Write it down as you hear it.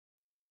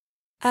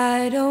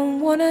I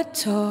don't wanna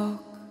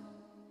talk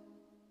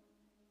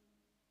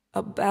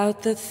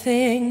about the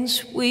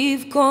things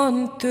we've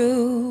gone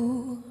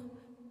through,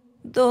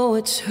 though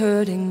it's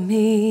hurting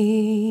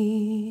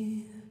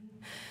me.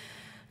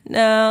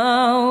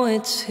 Now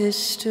it's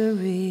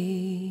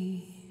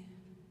history.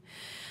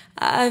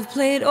 I've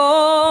played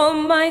all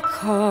my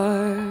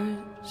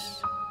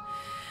cards,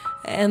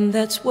 and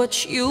that's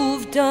what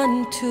you've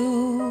done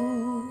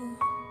too.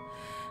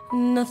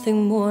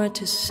 Nothing more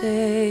to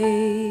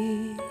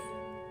say,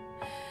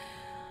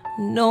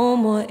 no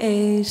more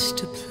ace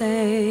to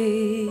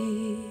play.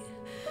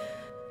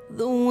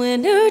 The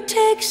winner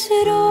takes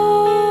it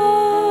all,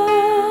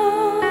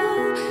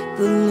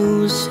 the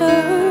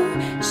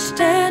loser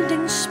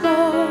standing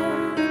small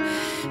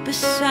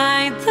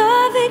beside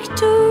the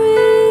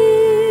victory.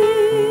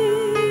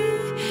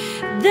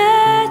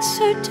 That's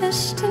her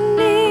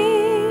destiny.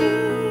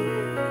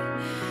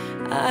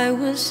 I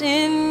was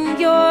in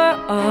your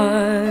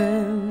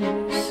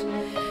arms,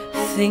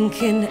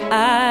 thinking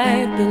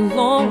I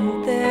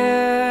belonged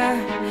there.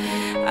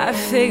 I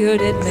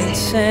figured it made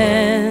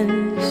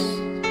sense,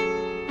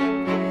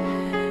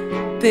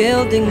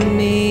 building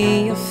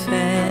me a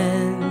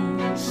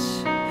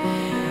fence,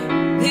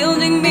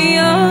 building me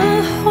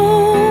a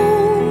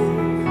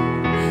home,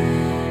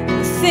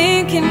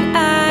 thinking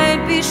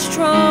I'd be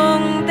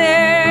strong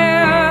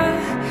there.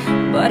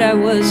 But I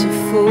was a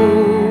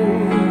fool,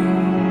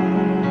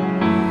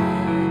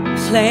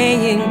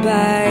 playing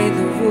by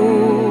the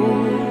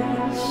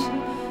rules.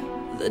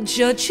 The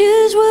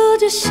judges will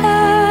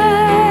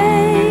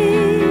decide,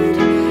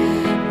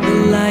 the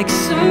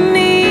likes of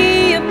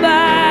me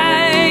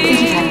abide.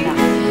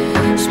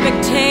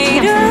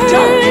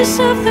 Spectators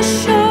of the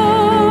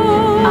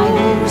show,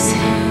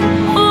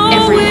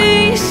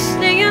 always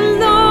singing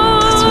low.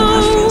 That's what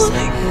that feels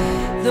like.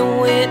 The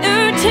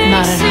winner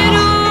takes it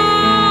all,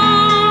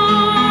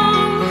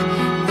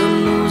 the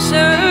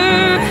loser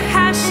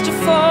has to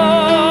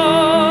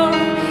fall.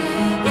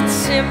 It's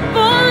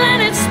simple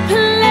and it's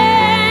plain.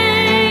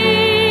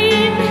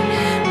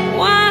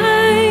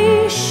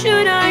 Why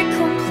should I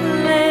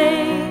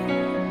complain?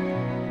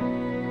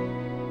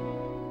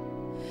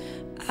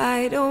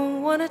 I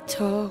don't wanna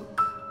talk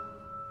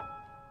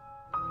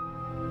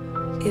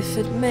if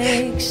it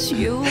makes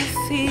you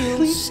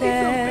feel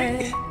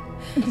sad,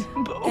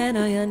 and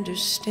I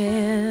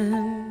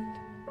understand.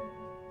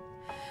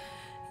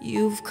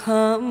 You've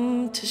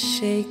come to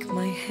shake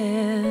my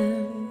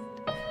hand.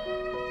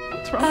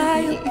 What's wrong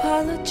I with me?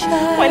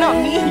 apologize. Why not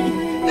me?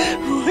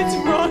 What's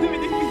wrong with me?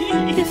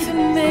 If it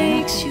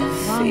makes you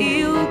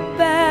feel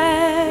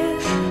bad,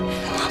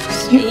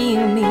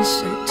 seeing me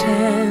so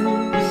tan.